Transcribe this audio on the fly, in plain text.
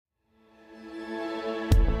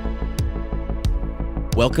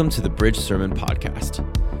Welcome to the Bridge Sermon Podcast.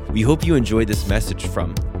 We hope you enjoyed this message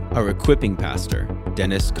from our equipping pastor,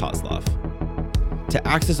 Dennis Kozlov. To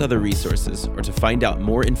access other resources or to find out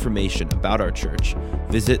more information about our church,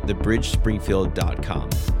 visit thebridgespringfield.com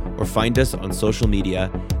or find us on social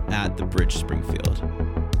media at The Bridge Springfield.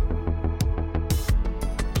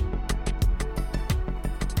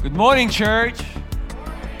 Good morning, church.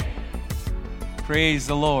 Praise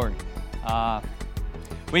the Lord.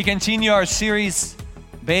 We continue our series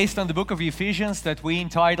based on the book of Ephesians that we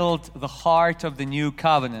entitled The Heart of the New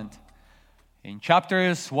Covenant. In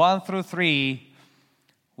chapters 1 through 3,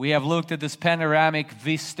 we have looked at this panoramic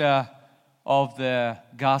vista of the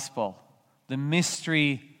gospel, the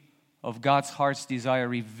mystery of God's heart's desire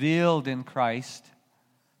revealed in Christ.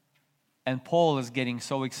 And Paul is getting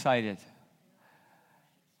so excited.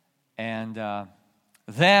 And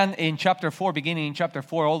then in chapter 4, beginning in chapter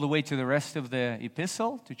 4, all the way to the rest of the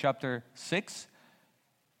epistle, to chapter 6,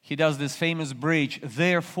 he does this famous bridge.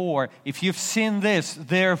 Therefore, if you've seen this,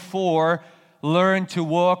 therefore, learn to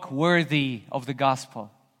walk worthy of the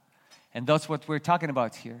gospel. And that's what we're talking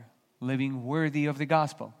about here, living worthy of the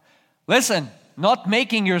gospel. Listen, not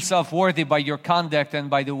making yourself worthy by your conduct and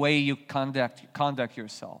by the way you conduct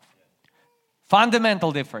yourself.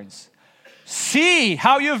 Fundamental difference. See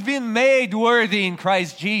how you've been made worthy in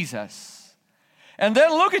Christ Jesus. And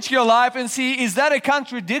then look at your life and see, is that a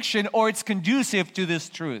contradiction or it's conducive to this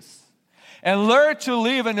truth? And learn to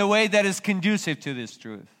live in a way that is conducive to this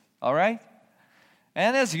truth. All right?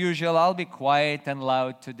 And as usual, I'll be quiet and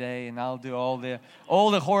loud today, and I'll do all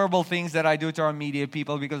the horrible things that I do to our media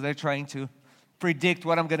people because they're trying to predict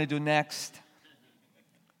what I'm going to do next.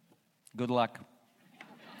 Good luck.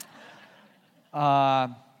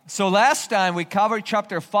 So last time we covered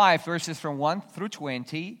chapter 5, verses from 1 through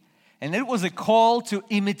 20, and it was a call to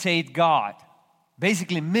imitate God.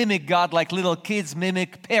 Basically mimic God like little kids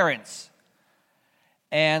mimic parents.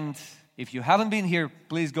 And if you haven't been here,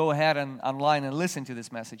 please go ahead and online and listen to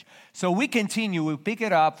this message. So we continue, we pick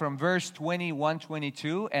it up from verse 21,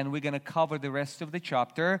 22, and we're going to cover the rest of the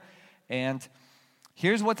chapter. And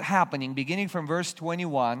here's what's happening, beginning from verse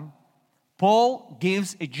 21. Paul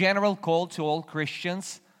gives a general call to all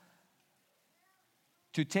Christians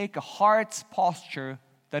to take a heart's posture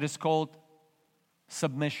that is called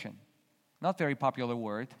submission. Not very popular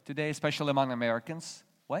word today, especially among Americans.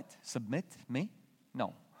 What? Submit? Me?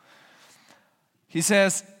 No. He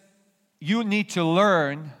says, you need to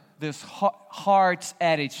learn this heart's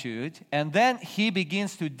attitude, and then he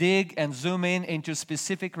begins to dig and zoom in into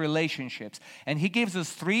specific relationships. And he gives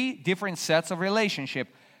us 3 different sets of relationship.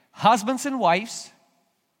 Husbands and wives,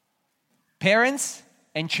 parents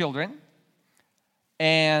and children,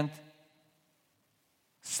 and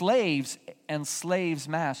slaves and slaves'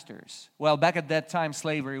 masters. Well, back at that time,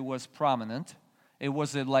 slavery was prominent. It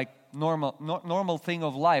was a normal thing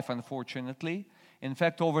of life, unfortunately. In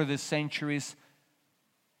fact, over the centuries,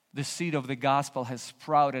 the seed of the gospel has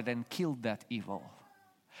sprouted and killed that evil.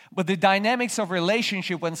 But the dynamics of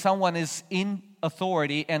relationship when someone is in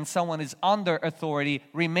authority and someone is under authority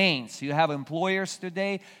remains. You have employers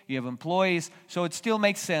today, you have employees, so it still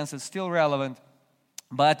makes sense, it's still relevant.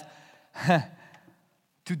 But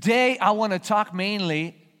today I want to talk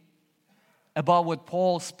mainly about what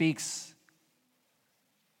Paul speaks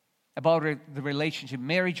about the relationship,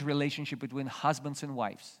 marriage relationship between husbands and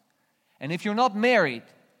wives. And if you're not married,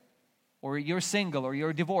 or you're single, or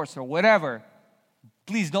you're divorced, or whatever,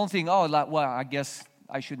 please don't think, well, I guess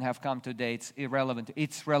I shouldn't have come today. It's irrelevant.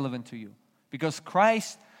 It's relevant to you. Because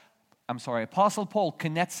Apostle Paul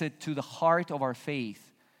connects it to the heart of our faith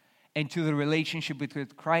and to the relationship between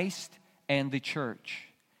Christ and the church.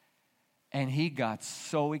 And he got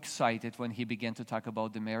so excited when he began to talk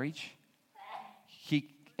about the marriage.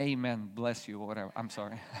 Amen, bless you, whatever. I'm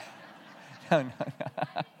sorry. No.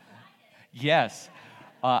 Yes.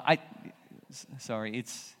 Sorry,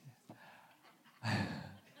 it's...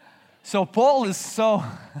 So Paul is so...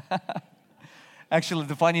 Actually,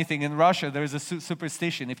 the funny thing, in Russia, there's a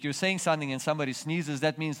superstition. If you're saying something and somebody sneezes,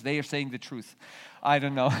 that means they are saying the truth. I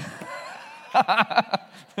don't know.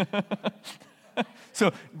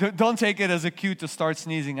 So don't take it as a cue to start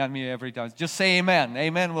sneezing on me every time. Just say amen.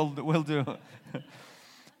 Amen will do.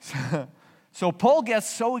 So Paul gets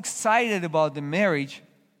so excited about the marriage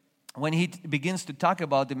when he begins to talk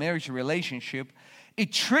about the marriage relationship.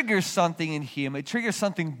 It triggers something in him. It triggers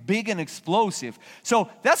something big and explosive. So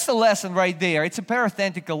that's the lesson right there. It's a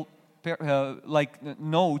parenthetical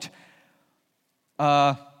note.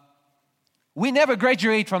 We never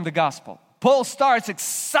graduate from the gospel. Paul starts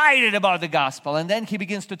excited about the gospel, and then he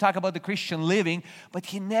begins to talk about the Christian living, but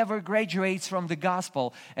he never graduates from the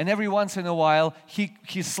gospel. And every once in a while, he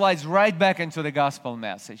slides right back into the gospel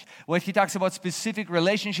message. When he talks about specific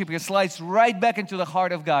relationship, he slides right back into the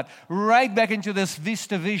heart of God, right back into this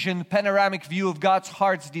vista vision, panoramic view of God's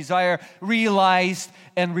heart's desire, realized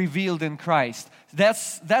and revealed in Christ.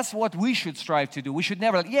 That's what we should strive to do. We should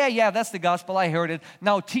never, that's the gospel, I heard it.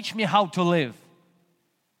 Now teach me how to live.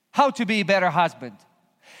 How to be a better husband.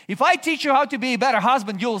 If I teach you how to be a better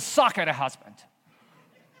husband, you'll suck at a husband.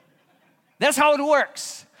 That's how it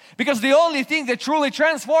works. Because the only thing that truly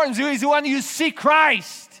transforms you is when you see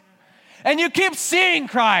Christ. And you keep seeing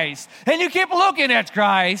Christ. And you keep looking at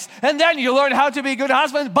Christ. And then you learn how to be a good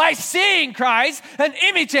husband by seeing Christ and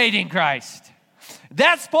imitating Christ.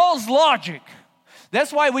 That's Paul's logic.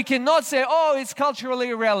 That's why we cannot say, oh, it's culturally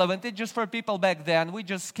irrelevant. It's just for people back then. We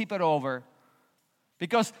just skip it over.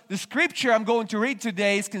 Because the scripture I'm going to read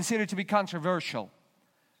today is considered to be controversial.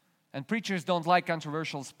 And preachers don't like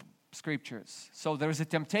controversial scriptures. So there is a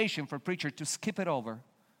temptation for a preacher to skip it over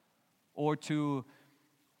or to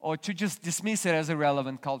just dismiss it as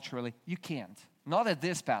irrelevant culturally. You can't. Not at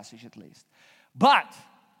this passage at least. But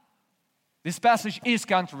this passage is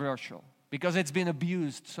controversial because it's been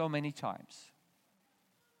abused so many times.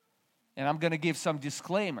 And I'm going to give some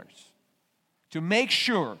disclaimers to make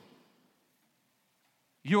sure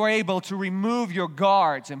you are able to remove your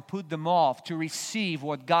guards and put them off to receive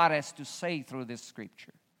what God has to say through this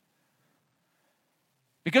scripture.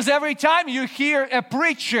 Because every time you hear a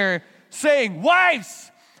preacher saying,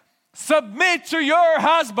 wives, submit to your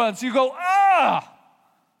husbands, you go, ah!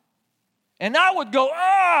 And I would go,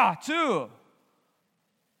 ah, too.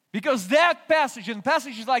 Because that passage and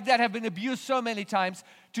passages like that have been abused so many times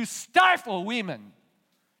to stifle women,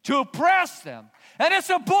 to oppress them. And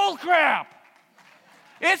it's a bull crap.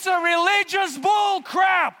 It's a religious bull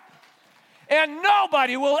crap. And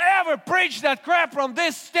nobody will ever preach that crap from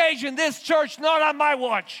this stage in this church, not on my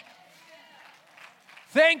watch.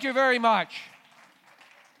 Thank you very much.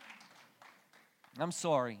 I'm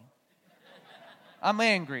sorry. I'm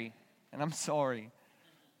angry and I'm sorry.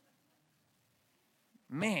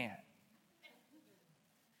 Man.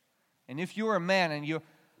 And if you're a man and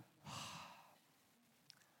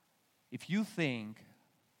if you think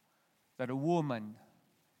that a woman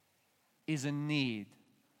is in need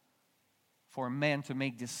for a man to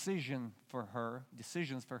make decisions for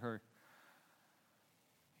her,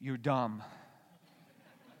 you're dumb.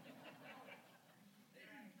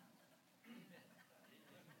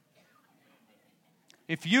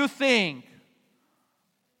 If you think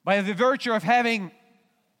by the virtue of having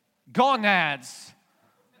gonads,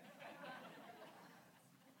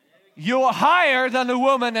 you're higher than a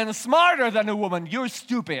woman and smarter than a woman, you're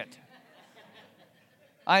stupid.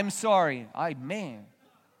 I'm sorry. Man.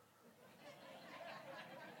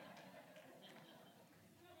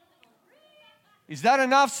 Is that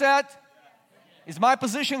enough said? Is my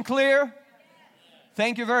position clear?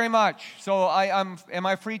 Thank you very much. So am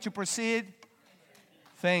I free to proceed?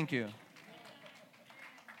 Thank you.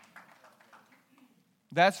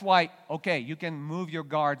 That's why, okay, you can move your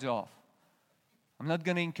guards off. I'm not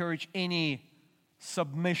going to encourage any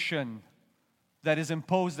submission that is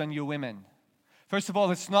imposed on you women. First of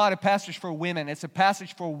all, it's not a passage for women. It's a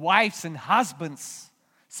passage for wives and husbands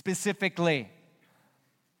specifically.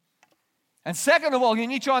 And second of all, you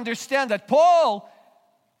need to understand that Paul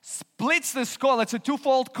splits this call. It's a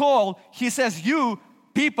twofold call. He says, you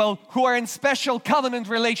people who are in special covenant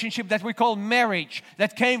relationship that we call marriage,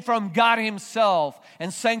 that came from God Himself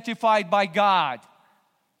and sanctified by God.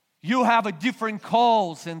 You have a different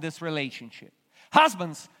calls in this relationship.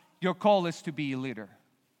 Husbands, your call is to be a leader.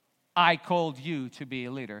 I called you to be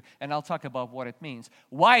a leader, and I'll talk about what it means.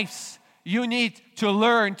 Wives, you need to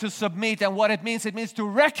learn to submit, and what it means to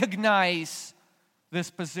recognize this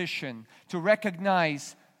position, to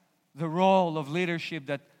recognize the role of leadership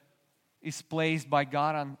that is placed by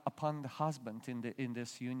God upon the husband in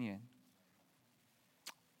this union.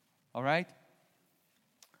 All right?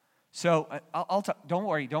 So I'll talk. Don't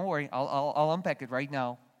worry. I'll unpack it right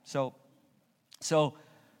now. So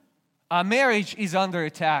our marriage is under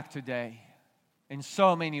attack today in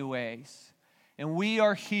so many ways. And we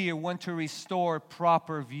are here, want to restore a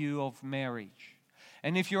proper view of marriage.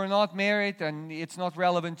 And if you're not married and it's not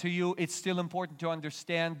relevant to you, it's still important to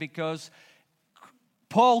understand because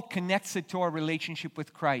Paul connects it to our relationship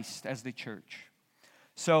with Christ as the church.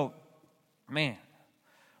 So,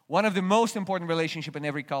 one of the most important relationships in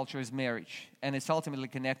every culture is marriage. And it's ultimately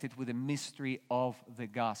connected with the mystery of the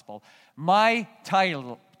gospel. The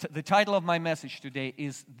title of my message today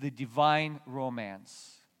is The Divine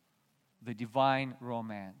Romance. the divine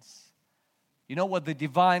romance. You know what the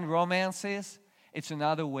divine romance is? It's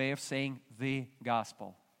another way of saying the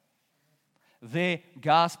gospel. The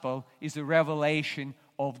gospel is a revelation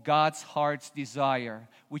of God's heart's desire,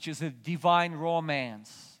 which is a divine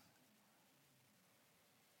romance.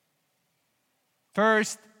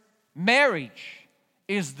 First, marriage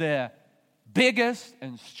is the biggest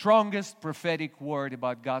and strongest prophetic word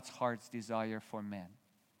about God's heart's desire for men,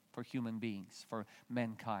 for human beings, for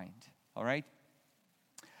mankind. All right?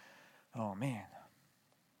 Oh, man.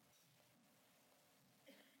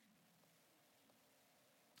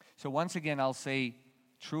 So once again, I'll say,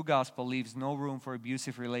 true gospel leaves no room for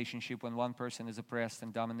abusive relationship when one person is oppressed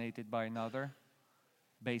and dominated by another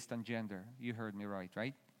based on gender. You heard me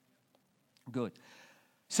right? Good.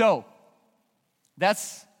 So,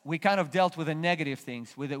 we kind of dealt with the negative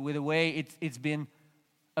things, with the way it's been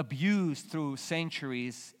abused through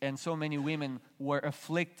centuries, and so many women were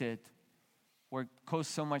afflicted, were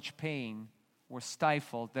caused so much pain, were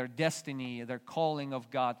stifled. Their destiny, their calling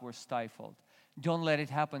of God were stifled. Don't let it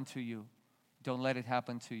happen to you. Don't let it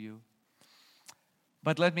happen to you.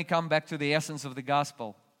 But let me come back to the essence of the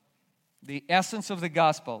gospel. The essence of the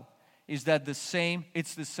gospel is that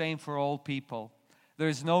it's the same for all people. There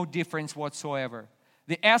is no difference whatsoever.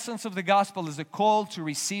 The essence of the gospel is a call to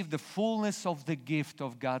receive the fullness of the gift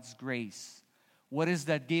of God's grace. What is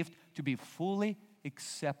that gift? To be fully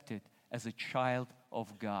accepted as a child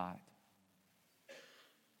of God.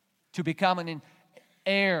 To become an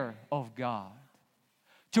heir of God.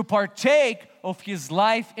 To partake of His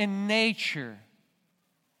life and nature.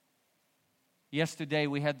 Yesterday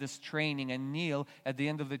we had this training, and Neil, at the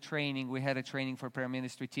end of the training, we had a training for prayer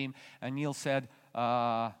ministry team, and Neil said,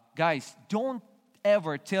 guys, don't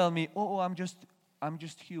ever tell me, I'm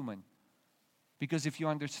just human. Because if you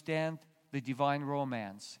understand the divine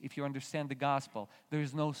romance, if you understand the gospel, there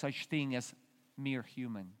is no such thing as mere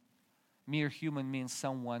human. Mere human means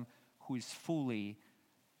someone who is fully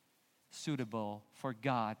suitable for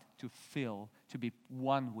God to fill, to be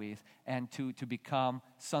one with, and to become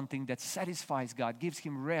something that satisfies God, gives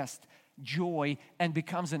Him rest, joy, and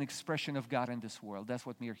becomes an expression of God in this world. That's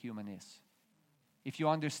what mere human is. If you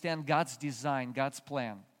understand God's design, God's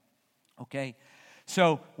plan. Okay?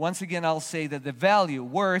 So, once again, I'll say that the value,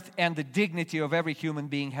 worth, and the dignity of every human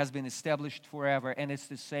being has been established forever, and it's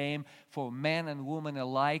the same for man and woman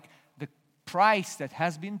alike. The price that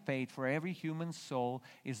has been paid for every human soul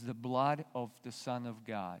is the blood of the Son of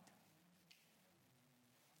God.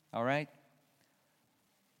 All right?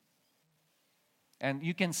 And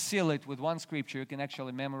you can seal it with one scripture. You can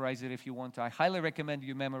actually memorize it if you want to. I highly recommend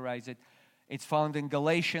you memorize it. It's found in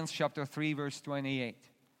Galatians chapter 3, verse 28.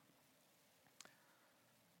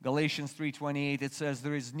 Galatians 3:28, it says,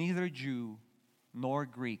 there is neither Jew nor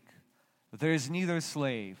Greek. There is neither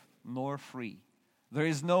slave nor free. There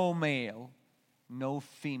is no male, no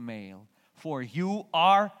female. For you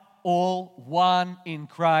are all one in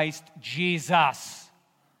Christ Jesus.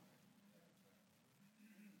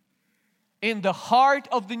 In the heart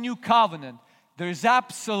of the new covenant, there is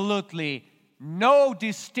absolutely no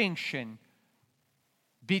distinction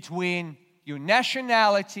between your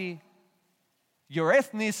nationality, your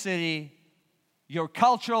ethnicity, your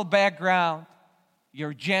cultural background,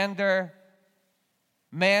 your gender,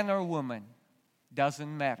 man or woman.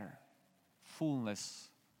 Doesn't matter. Fullness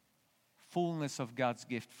of God's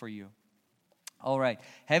gift for you. All right.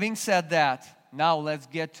 Having said that, now let's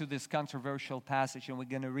get to this controversial passage, and we're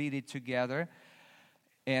going to read it together.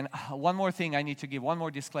 And one more thing I need to give, one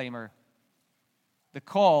more disclaimer. The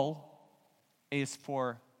call is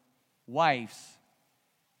for wives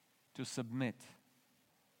to submit.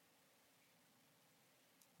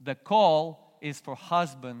 The call is for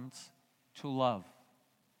husbands to love.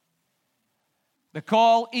 The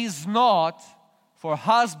call is not for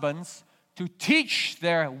husbands to teach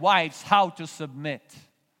their wives how to submit.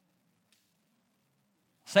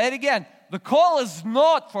 Say it again. The call is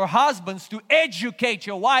not for husbands to educate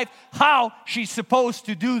your wife how she's supposed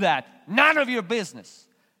to do that. None of your business.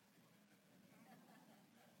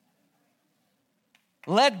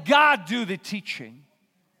 Let God do the teaching.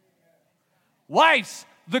 Wives,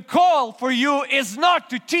 the call for you is not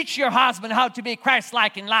to teach your husband how to be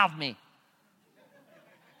Christ-like and love me.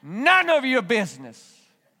 None of your business.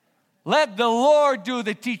 Let the Lord do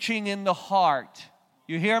the teaching in the heart.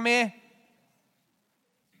 You hear me?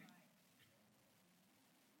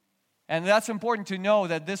 And that's important to know,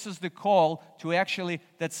 that this is the call to actually,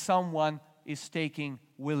 that someone is taking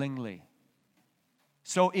willingly.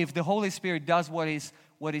 So if the Holy Spirit does what is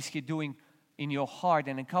He doing in your heart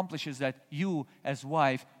and accomplishes that, you as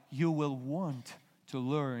wife, you will want to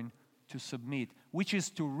learn to submit. which is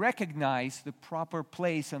to recognize the proper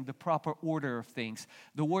place and the proper order of things.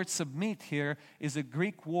 The word submit here is a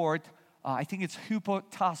Greek word, I think it's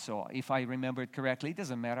hypotasso, if I remember it correctly. It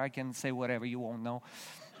doesn't matter, I can say whatever, you won't know.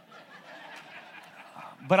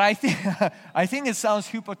 But I think it sounds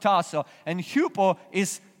hypotasso. And hypo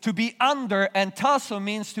is to be under, and tasso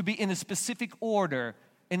means to be in a specific order,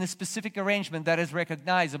 in a specific arrangement that is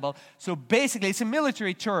recognizable. So basically, it's a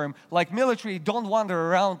military term. Like military don't wander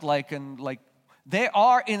around like they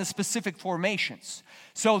are in specific formations.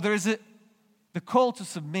 So there is the call to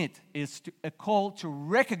submit is a call to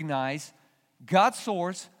recognize God's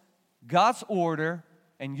source, God's order,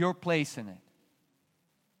 and your place in it.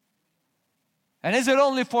 And is it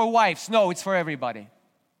only for wives? No, it's for everybody.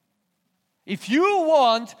 If you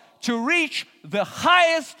want to reach the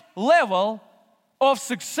highest level of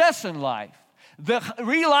success in life,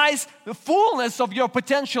 realize the fullness of your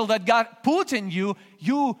potential that God put in you,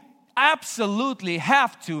 you absolutely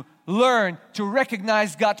have to learn to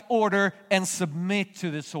recognize God's order and submit to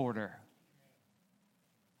this order.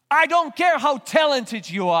 I don't care how talented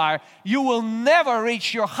you are, you will never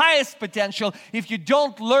reach your highest potential if you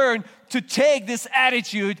don't learn to take this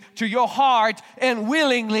attitude to your heart and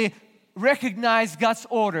willingly recognize God's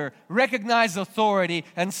order, recognize authority,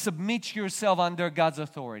 and submit yourself under God's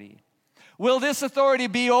authority. Will this authority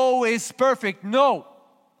be always perfect? No.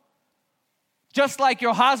 Just like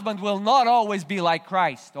your husband will not always be like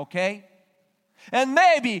Christ, okay? And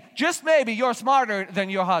maybe, just maybe, you're smarter than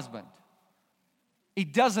your husband.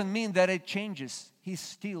 It doesn't mean that it changes. He's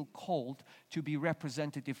still called to be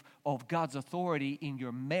representative of God's authority in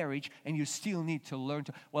your marriage, and you still need to learn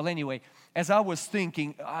to... Well, anyway, as I was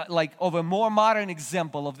thinking, of a more modern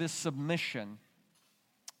example of this submission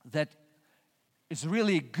that is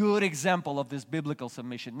really a good example of this biblical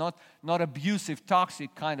submission, not abusive,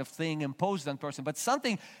 toxic kind of thing imposed on person, but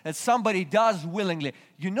something that somebody does willingly.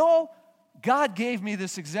 You know, God gave me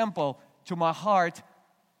this example to my heart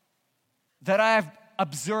that I have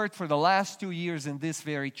observed for the last 2 years in this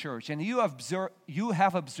very church. And you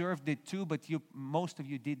have observed it too, but most of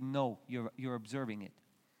you didn't know you're observing it.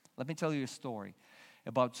 Let me tell you a story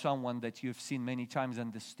about someone that you've seen many times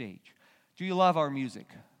on this stage. Do you love our music?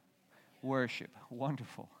 Worship.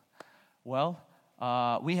 Wonderful. Well,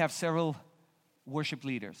 we have several worship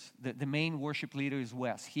leaders. The main worship leader is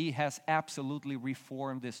Wes. He has absolutely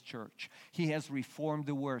reformed this church. He has reformed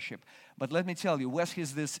the worship. But let me tell you, Wes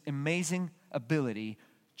has this amazing ability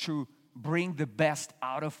to bring the best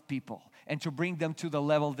out of people and to bring them to the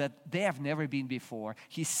level that they have never been before.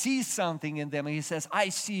 He sees something in them and he says, I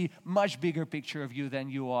see much bigger picture of you than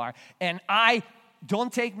you are. And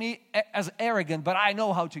don't take me as arrogant, but I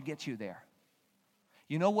know how to get you there.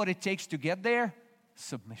 You know what it takes to get there?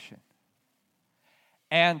 Submission.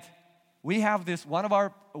 And we have one of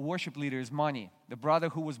our worship leaders, Mani, the brother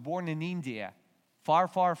who was born in India, far,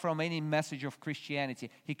 far from any message of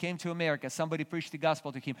Christianity. He came to America. Somebody preached the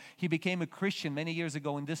gospel to him. He became a Christian many years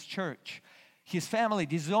ago in this church. His family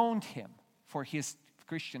disowned him for his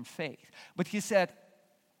Christian faith. But he said,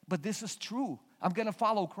 but this is true. I'm going to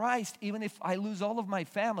follow Christ even if I lose all of my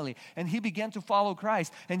family. And he began to follow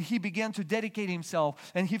Christ. And he began to dedicate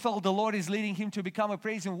himself. And he felt the Lord is leading him to become a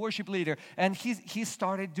praise and worship leader. And he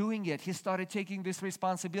started doing it. He started taking this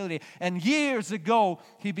responsibility. And years ago,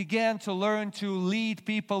 he began to learn to lead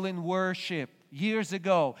people in worship. Years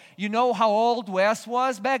ago. You know how old Wes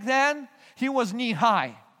was back then? He was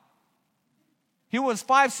knee-high. He was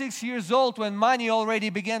 5, 6 years old when Mani already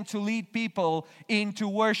began to lead people into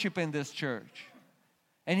worship in this church.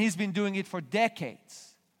 And he's been doing it for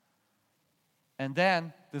decades. And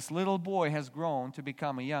then this little boy has grown to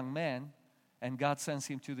become a young man, and God sends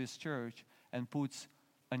him to this church and puts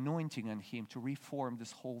anointing on him to reform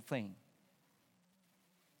this whole thing.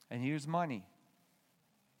 And here's Mani.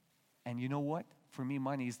 And you know what? For me,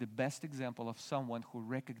 Mani is the best example of someone who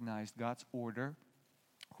recognized God's order,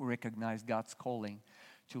 who recognized God's calling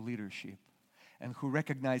to leadership, and who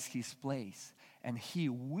recognized his place. And he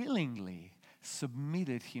willingly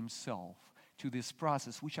submitted himself to this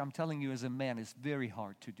process, which I'm telling you as a man is very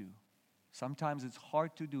hard to do. Sometimes it's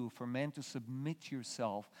hard to do for men to submit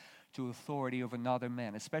yourself to authority of another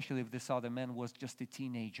man, especially if this other man was just a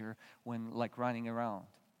teenager when running around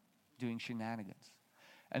doing shenanigans.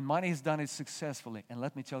 And Mani has done it successfully. And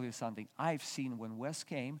let me tell you something. I've seen when Wes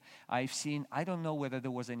came, I don't know whether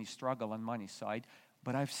there was any struggle on Mani's side,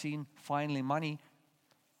 but I've seen finally Mani,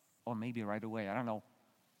 or maybe right away, I don't know,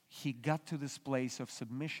 he got to this place of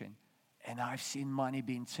submission. And I've seen Mani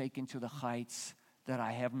being taken to the heights that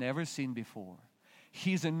I have never seen before.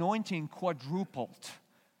 His anointing quadrupled.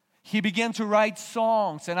 He began to write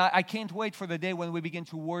songs, and I can't wait for the day when we begin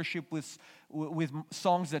to worship with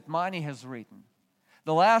songs that Mani has written.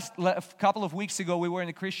 The last couple of weeks ago, we were in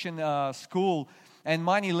a Christian school, and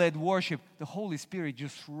Mani led worship. The Holy Spirit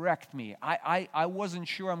just wrecked me. I wasn't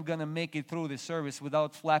sure I'm going to make it through the service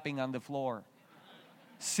without flapping on the floor.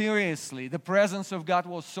 Seriously, the presence of God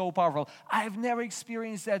was so powerful. I've never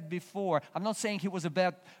experienced that before. I'm not saying he was a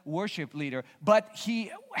bad worship leader, but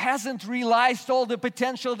he hasn't realized all the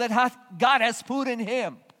potential that God has put in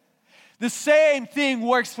him. The same thing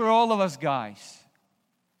works for all of us, guys.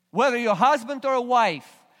 Whether you're a husband or a wife,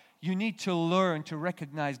 you need to learn to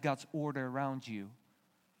recognize God's order around you.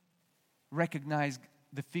 Recognize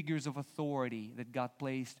the figures of authority that God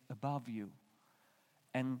placed above you.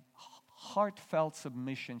 And heartfelt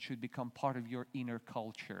submission should become part of your inner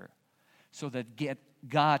culture so that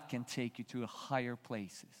God can take you to higher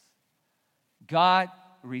places. God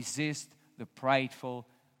resists the prideful,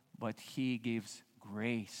 but He gives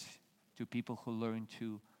grace to people who learn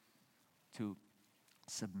to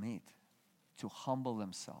submit, to humble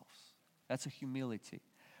themselves. That's a humility.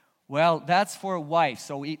 Well, that's for wives.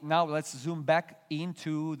 So now let's zoom back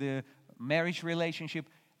into the marriage relationship.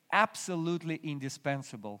 Absolutely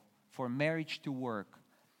indispensable for marriage to work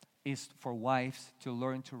is for wives to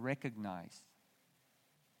learn to recognize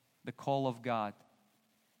the call of God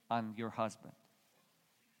on your husband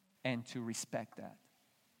and to respect that.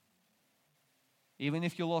 Even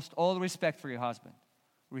if you lost all respect for your husband,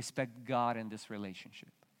 respect God in this relationship.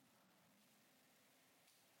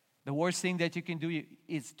 The worst thing that you can do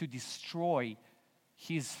is to destroy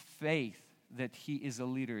his faith that he is a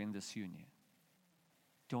leader in this union.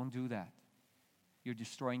 Don't do that. You're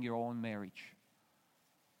destroying your own marriage.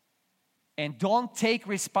 And don't take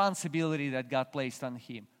responsibility that God placed on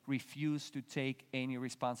him. Refuse to take any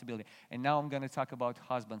responsibility. And now I'm going to talk about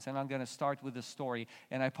husbands. And I'm going to start with a story.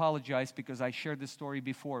 And I apologize because I shared this story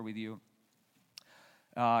before with you.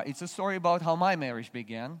 It's a story about how my marriage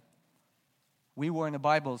began. We were in a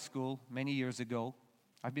Bible school many years ago.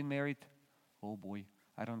 I've been married, oh boy,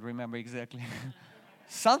 I don't remember exactly.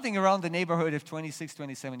 Something around the neighborhood of 26,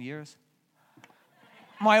 27 years.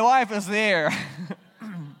 My wife is there.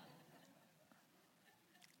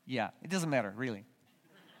 Yeah, it doesn't matter, really.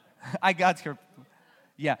 I got her.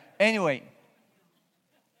 Yeah, anyway.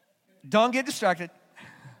 Don't get distracted.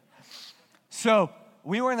 So,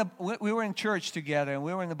 we were in church together, and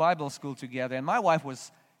we were in the Bible school together, and my wife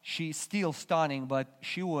she's still stunning, but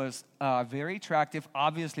she was very attractive,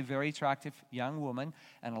 obviously very attractive young woman,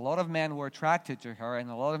 and a lot of men were attracted to her, and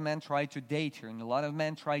a lot of men tried to date her, and a lot of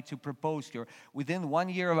men tried to propose to her. Within 1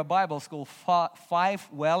 year of a Bible school, 5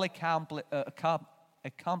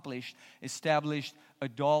 accomplished, established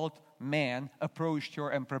adult men approached her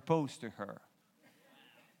and proposed to her.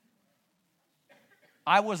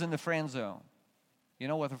 I was in the friend zone. You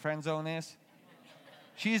know what the friend zone is?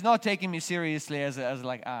 She's not taking me seriously as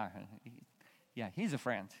like, yeah, he's a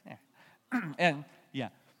friend. Yeah.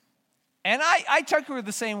 And I took her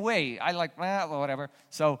the same way. I like, whatever.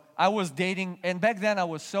 So I was dating, and back then I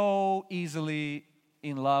was so easily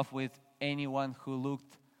in love with anyone who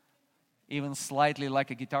looked even slightly like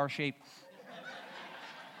a guitar shape.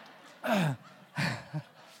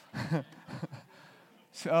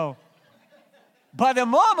 So, but the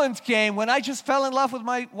moment came when I just fell in love with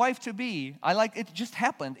my wife-to-be. It just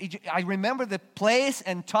happened. I remember the place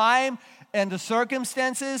and time and the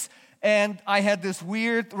circumstances, and I had this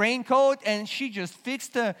weird raincoat, and she just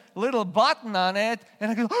fixed a little button on it,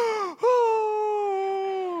 and I go, oh,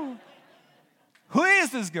 who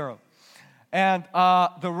is this girl? And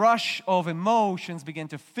the rush of emotions began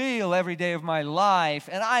to fill every day of my life.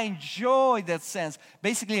 And I enjoyed that sense.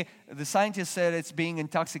 Basically, the scientists said it's being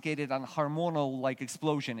intoxicated on hormonal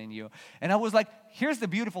explosion in you. And I was like, here's the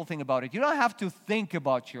beautiful thing about it. You don't have to think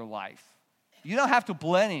about your life. You don't have to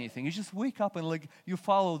plan anything. You just wake up and you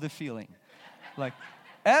follow the feeling.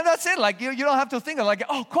 And that's it. You don't have to think of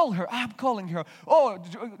oh, call her. I'm calling her. Oh,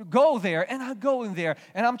 go there. And I'm going there.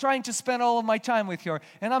 And I'm trying to spend all of my time with her.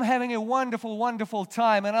 And I'm having a wonderful, wonderful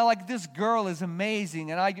time. And this girl is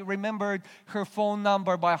amazing. And I remembered her phone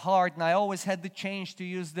number by heart. And I always had the change to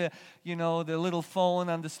use the little phone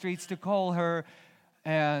on the streets to call her.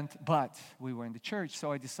 But we were in the church.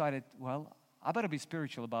 So I decided, well, I better be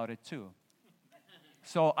spiritual about it too.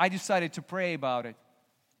 So I decided to pray about it.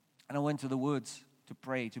 And I went to the woods to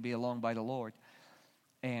pray, to be alone by the Lord.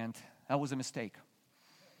 And that was a mistake.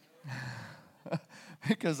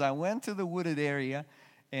 Because I went to the wooded area,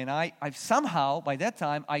 and I somehow, by that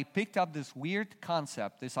time, I picked up this weird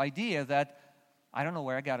concept, this idea that, I don't know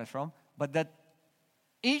where I got it from, but that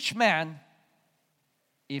each man,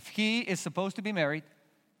 if he is supposed to be married,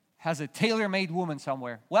 has a tailor-made woman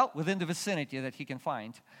somewhere, well, within the vicinity that he can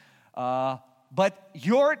find. But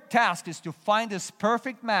your task is to find this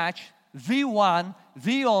perfect match, the one,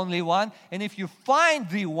 the only one. And if you find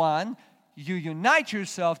the one, you unite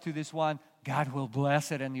yourself to this one, God will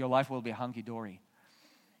bless it and your life will be hunky-dory.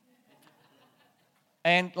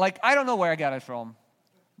 And I don't know where I got it from,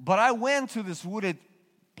 but I went to this wooded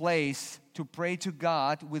place to pray to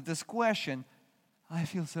God with this question. I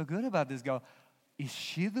feel so good about this girl. Is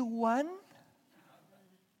she the one?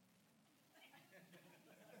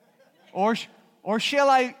 Or shall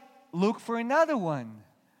I look for another one?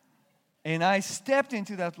 And I stepped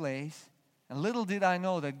into that place, and little did I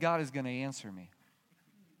know that God is going to answer me.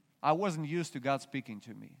 I wasn't used to God speaking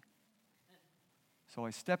to me. So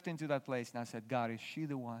I stepped into that place, and I said, God, is she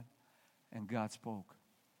the one? And God spoke.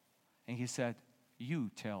 And He said,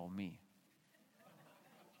 you tell me.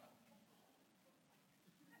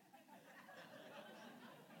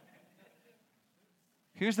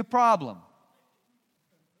 Here's the problem.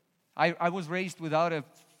 I was raised without a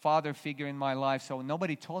father figure in my life, so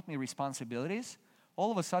nobody taught me responsibilities.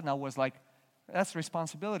 All of a sudden, I was like, that's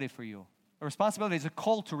responsibility for you. A responsibility is a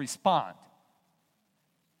call to respond.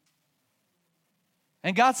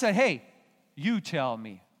 And God said, hey, you tell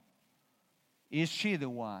me, is she the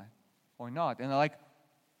one or not?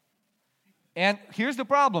 And here's the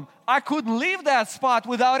problem. I couldn't leave that spot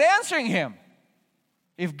without answering Him.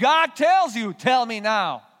 If God tells you, tell me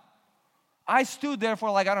now. I stood there for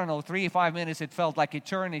 3-5 minutes. It felt like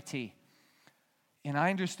eternity. And I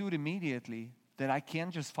understood immediately that I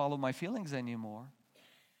can't just follow my feelings anymore.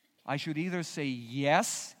 I should either say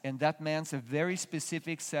yes, and that means a very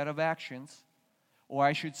specific set of actions, or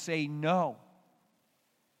I should say no,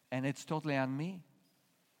 and it's totally on me.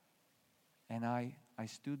 And I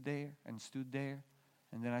stood there,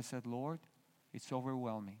 and then I said, Lord, it's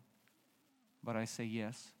overwhelming. But I say,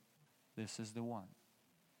 yes, this is the one.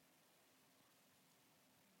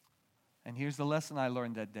 And here's the lesson I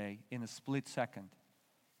learned that day in a split second,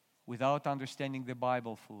 without understanding the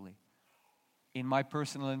Bible fully, in my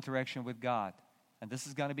personal interaction with God. And this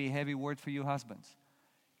is going to be a heavy word for you husbands.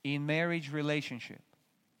 In marriage relationship,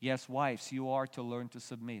 yes, wives, you are to learn to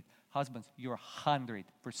submit. Husbands, you're 100%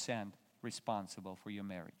 responsible for your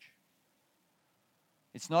marriage.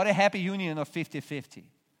 It's not a happy union of 50-50.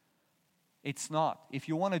 It's not. If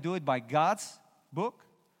you want to do it by God's book,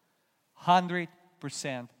 100%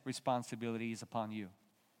 responsibility is upon you.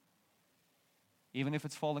 Even if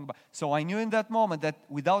it's falling by. So I knew in that moment that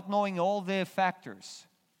without knowing all the factors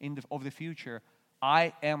of the future,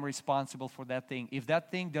 I am responsible for that thing. If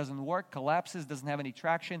that thing doesn't work, collapses, doesn't have any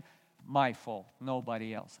traction, my fault,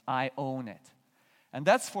 nobody else. I own it. And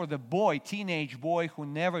that's for the teenage boy who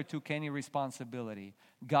never took any responsibility.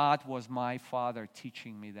 God was my father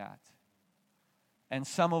teaching me that. And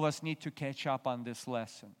some of us need to catch up on this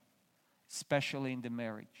lesson, especially in the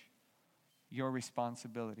marriage. Your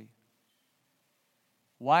responsibility.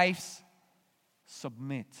 Wives,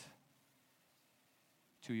 submit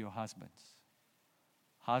to your husbands.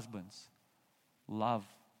 Husbands, love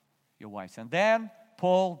your wives. And then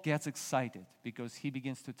Paul gets excited because he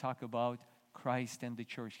begins to talk about Christ and the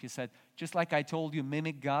church. He said, just like I told you,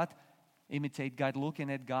 mimic God, imitate God, looking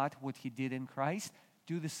at God, what He did in Christ,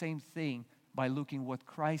 do the same thing by looking what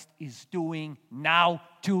Christ is doing now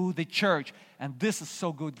to the church. And this is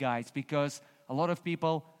so good, guys, because a lot of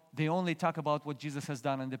people, they only talk about what Jesus has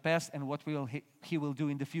done in the past and what He will do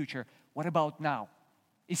in the future. What about now?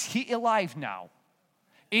 Is He alive now?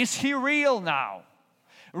 Is He real now?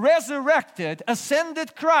 Resurrected,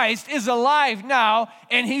 ascended Christ is alive now,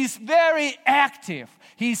 and He's very active.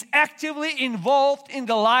 He's actively involved in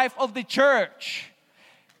the life of the church.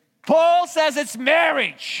 Paul says it's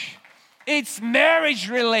marriage. It's marriage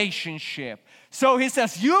relationship. So he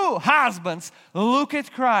says, you husbands, look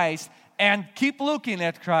at Christ and keep looking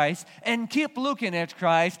at Christ and keep looking at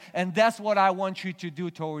Christ. And that's what I want you to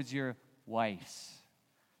do towards your wives.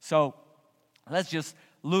 So let's just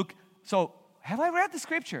look. So have I read the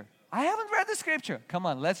scripture? I haven't read the scripture. Come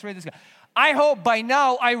on, let's read this. I hope by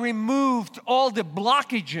now I removed all the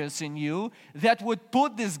blockages in you that would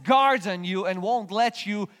put these guards on you and won't let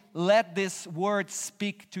you let this word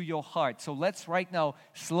speak to your heart. So let's right now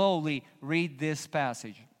slowly read this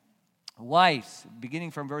passage. Wives,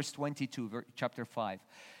 beginning from verse 22, chapter 5.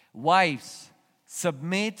 Wives,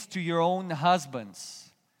 submit to your own husbands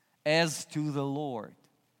as to the Lord.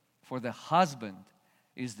 For the husband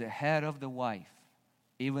is the head of the wife,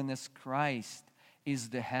 even as Christ is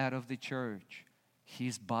the head of the church,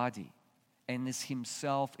 His body, and is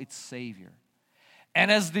Himself its Savior.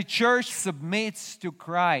 And as the church submits to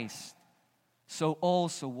Christ, So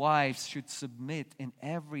also wives should submit in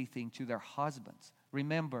everything to their husbands.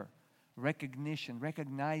 Remember,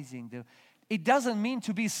 recognizing it doesn't mean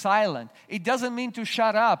to be silent. It doesn't mean to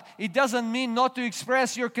shut up. It doesn't mean not to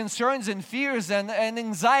express your concerns and fears and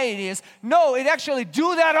anxieties. No, it actually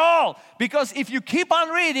do that all. Because if you keep on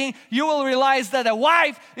reading, you will realize that a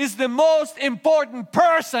wife is the most important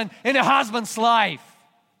person in a husband's life.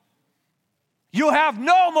 You have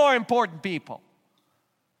no more important people.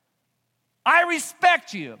 I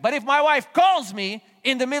respect you, but if my wife calls me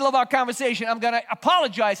in the middle of our conversation, I'm going to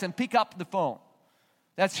apologize and pick up the phone.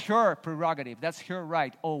 That's her prerogative. That's her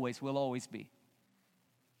right, always, will always be.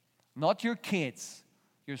 Not your kids,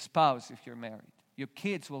 your spouse if you're married. Your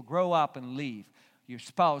kids will grow up and leave. Your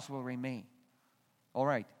spouse will remain. All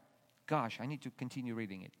right. Gosh, I need to continue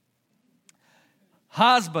reading it.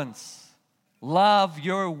 Husbands, love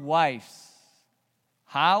your wives.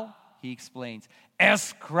 How? He explains.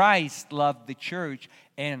 As Christ loved the church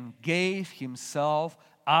and gave himself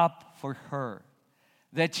up for her,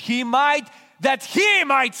 that he might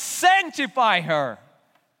sanctify her.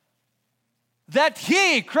 That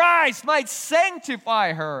he, Christ, might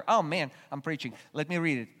sanctify her. Oh man, I'm preaching. Let me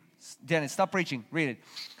read it. Dennis, stop preaching. Read it.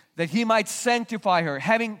 That he might sanctify her,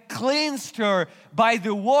 having cleansed her by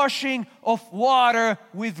the washing of water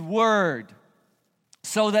with word,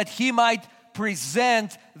 so that he might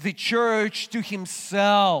present the church to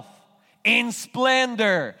himself in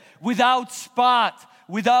splendor, without spot,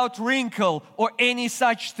 without wrinkle, or any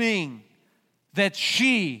such thing, that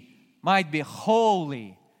she might be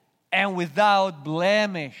holy and without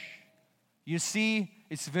blemish. You see,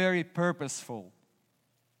 it's very purposeful.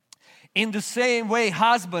 In the same way,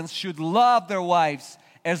 husbands should love their wives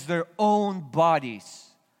as their own bodies.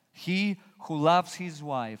 He who loves his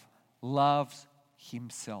wife loves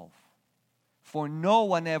himself. For no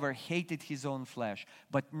one ever hated his own flesh,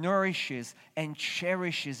 but nourishes and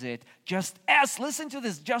cherishes it, just as, listen to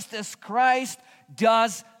this, just as Christ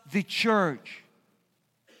does the church,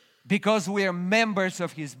 because we are members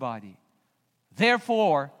of his body.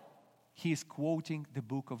 Therefore, he is quoting the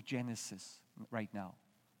book of Genesis right now,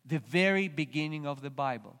 the very beginning of the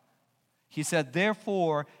Bible. He said,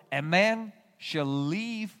 therefore, a man shall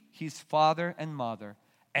leave his father and mother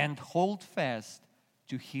and hold fast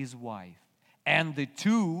to his wife, and the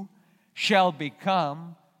two shall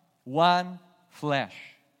become one flesh.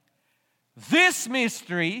 This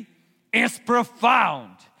mystery is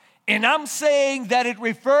profound, and I'm saying that it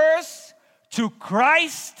refers to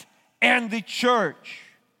Christ and the church.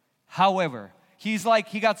 However, he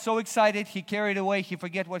got so excited, he carried away, he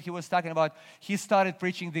forget what he was talking about. He started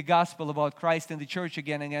preaching the gospel about Christ and the church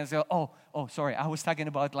again, and I said, sorry, I was talking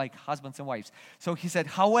about like husbands and wives. So he said,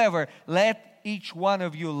 however, let each one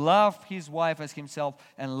of you love his wife as himself,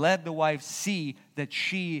 and let the wife see that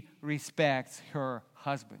she respects her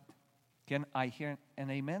husband. Can I hear an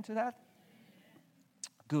amen to that?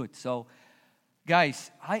 Good. So,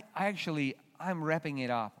 guys, I'm wrapping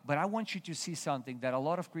it up, but I want you to see something that a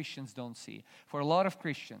lot of Christians don't see. For a lot of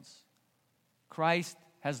Christians, Christ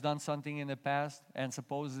has done something in the past, and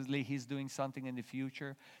supposedly he's doing something in the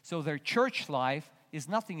future. So their church life is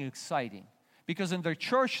nothing exciting, because in their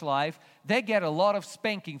church life, they get a lot of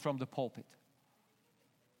spanking from the pulpit.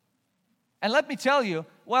 And let me tell you,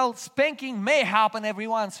 well, spanking may happen every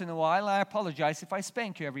once in a while. I apologize if I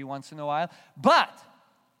spank you every once in a while, but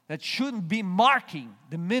that shouldn't be marking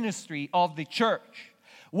the ministry of the church.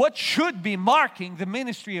 What should be marking the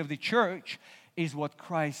ministry of the church is what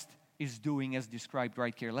Christ is doing as described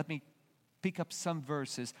right here. Let me pick up some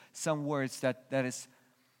verses, some words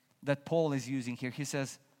that Paul is using here. He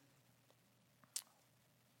says,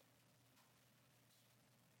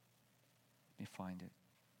 let me find it.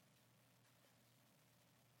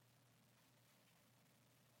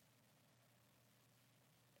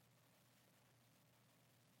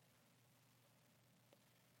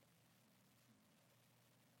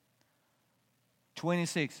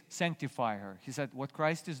 (26) Sanctify her. He said what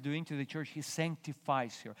Christ is doing to the church, he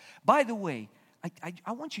sanctifies her. By the way,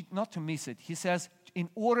 I want you not to miss it. He says, in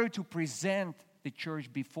order to present the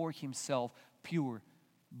church before himself pure,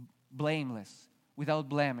 blameless, without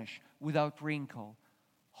blemish, without wrinkle,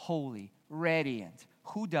 holy, radiant.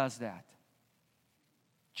 Who does that?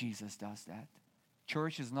 Jesus does that.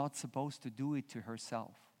 Church is not supposed to do it to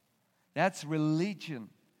herself. That's religion.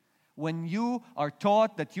 When you are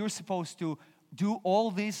taught that you're supposed to do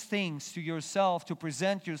all these things to yourself, to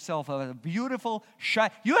present yourself as a beautiful,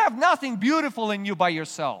 you have nothing beautiful in you by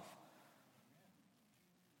yourself.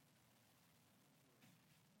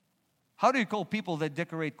 How do you call people that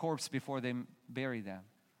decorate corpses before they bury them?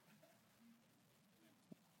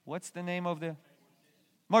 What's the name of the?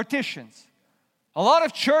 Morticians. A lot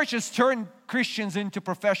of churches turn Christians into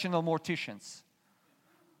professional morticians.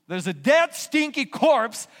 There's a dead, stinky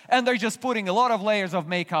corpse, and they're just putting a lot of layers of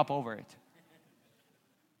makeup over it.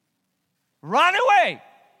 Run away!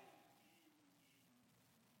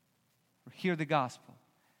 Hear the gospel.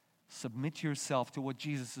 Submit yourself to what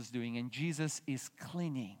Jesus is doing, and Jesus is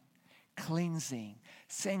cleaning, cleansing,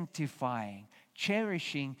 sanctifying,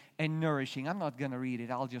 cherishing, and nourishing. I'm not going to read it.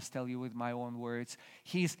 I'll just tell you with my own words.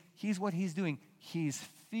 He's what He's doing. He's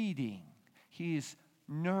feeding. He's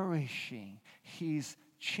nourishing. He's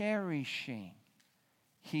cherishing.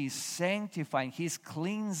 He's sanctifying. He's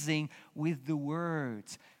cleansing with the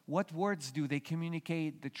words. What words do? They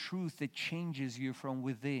communicate the truth that changes you from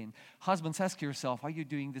within. Husbands, ask yourself, are you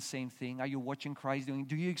doing the same thing? Are you watching Christ doing it?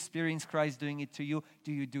 Do you experience Christ doing it to you?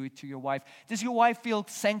 Do you do it to your wife? Does your wife feel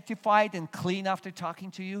sanctified and clean after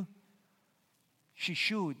talking to you? She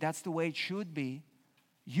should. That's the way it should be.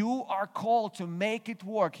 You are called to make it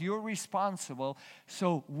work. You're responsible.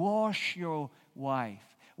 So wash your wife.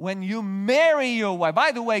 When you marry your wife,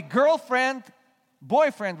 by the way,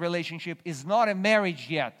 girlfriend-boyfriend relationship is not a marriage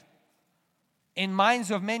yet. In minds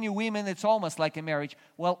of many women, it's almost like a marriage.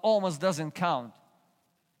 Well, almost doesn't count.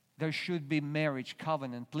 There should be marriage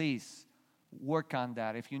covenant. Please work on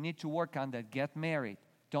that. If you need to work on that, get married.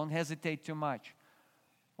 Don't hesitate too much.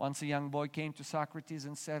 Once a young boy came to Socrates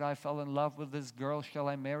and said, I fell in love with this girl. Shall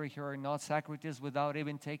I marry her or not? Socrates, without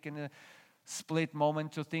even taking a split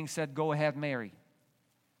moment to think, said, go ahead, marry.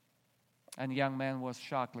 And the young man was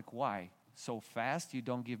shocked, like, why? So fast? You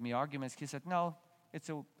don't give me arguments? He said, no, it's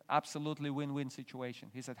an absolutely win-win situation.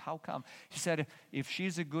 He said, how come? He said, if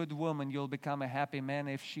she's a good woman, you'll become a happy man.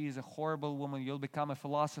 If she's a horrible woman, you'll become a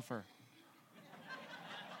philosopher.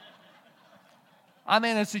 I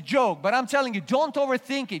mean, it's a joke, but I'm telling you, don't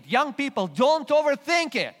overthink it. Young people, don't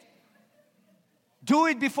overthink it. Do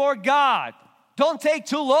it before God. Don't take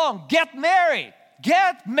too long. Get married.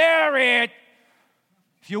 Get married.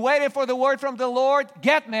 If you're waiting for the word from the Lord,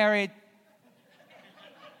 get married.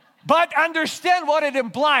 But understand what it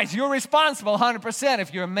implies. You're responsible 100%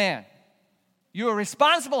 if you're a man. You're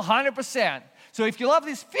responsible 100%. So if you love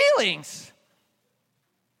these feelings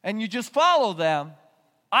and you just follow them,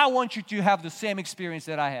 I want you to have the same experience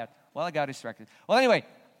that I had. Well, I got distracted. Well, anyway,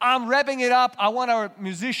 I'm wrapping it up. I want our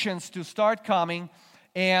musicians to start coming.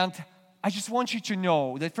 And I just want you to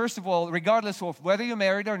know that, first of all, regardless of whether you're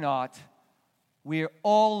married or not, we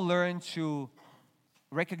all learn to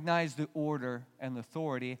recognize the order and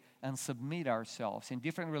authority and submit ourselves in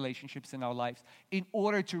different relationships in our lives in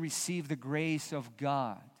order to receive the grace of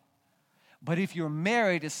God. But if you're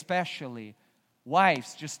married especially,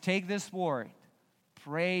 wives, just take this word,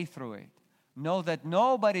 pray through it. Know that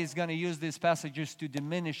nobody is going to use these passages to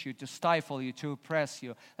diminish you, to stifle you, to oppress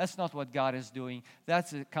you. That's not what God is doing.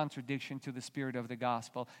 That's a contradiction to the spirit of the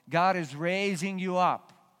gospel. God is raising you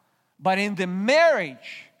up. But in the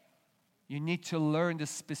marriage, you need to learn the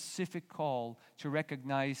specific call to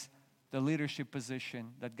recognize the leadership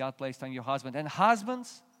position that God placed on your husband. And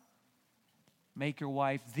husbands, make your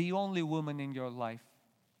wife the only woman in your life,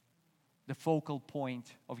 the focal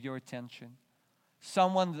point of your attention.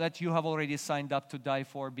 Someone that you have already signed up to die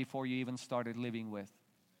for before you even started living with.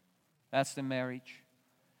 That's the marriage.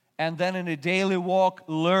 And then in a daily walk,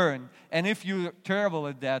 learn. And if you're terrible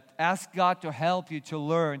at that, ask God to help you to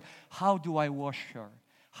learn. How do I wash her?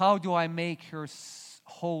 How do I make her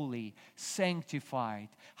holy, sanctified?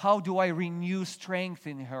 How do I renew strength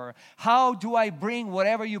in her? How do I bring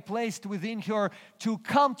whatever you placed within her to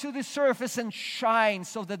come to the surface and shine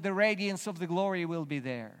so that the radiance of the glory will be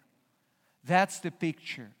there? That's the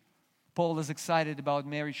picture. Paul is excited about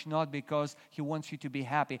marriage not because he wants you to be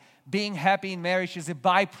happy. Being happy in marriage is a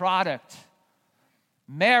byproduct.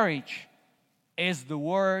 Marriage is the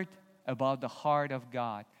word about the heart of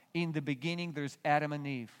God. In the beginning, there's Adam and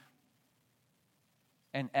Eve.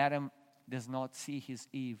 And Adam does not see his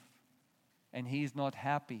Eve. And he is not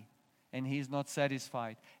happy. And he is not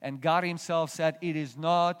satisfied. And God himself said, it is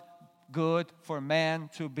not good for man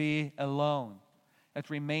to be alone. It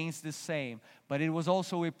remains the same. But it was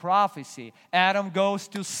also a prophecy. Adam goes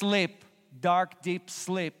to sleep, dark, deep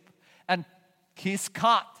sleep. And he's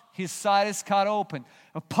cut. His side is cut open.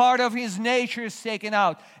 A part of his nature is taken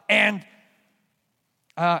out. And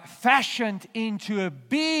fashioned into a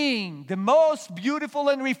being, the most beautiful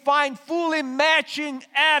and refined, fully matching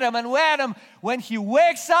Adam. And Adam, when he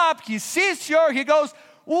wakes up, he sees her, he goes,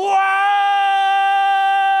 whoa!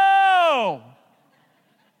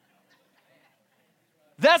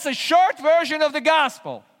 That's a short version of the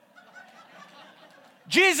gospel.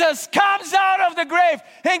 Jesus comes out of the grave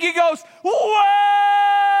and he goes, whoa!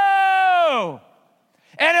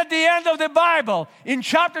 And at the end of the Bible, in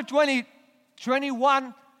chapter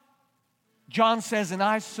 21, John says, and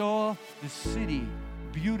I saw the city,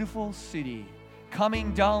 beautiful city,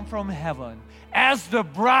 coming down from heaven as the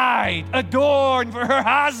bride adorned for her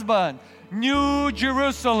husband, New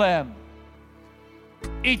Jerusalem.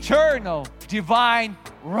 Eternal, divine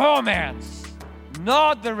romance,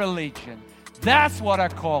 not the religion. That's what our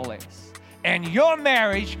call is. And your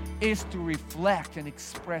marriage is to reflect and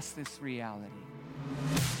express this reality.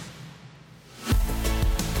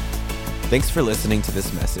 Thanks for listening to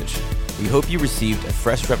this message. We hope you received a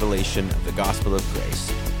fresh revelation of the gospel of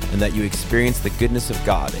grace and that you experienced the goodness of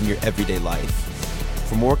God in your everyday life.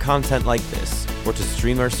 For more content like this, or to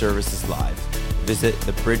stream our services live, visit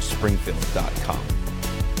thebridgespringfield.com.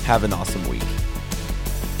 Have an awesome week.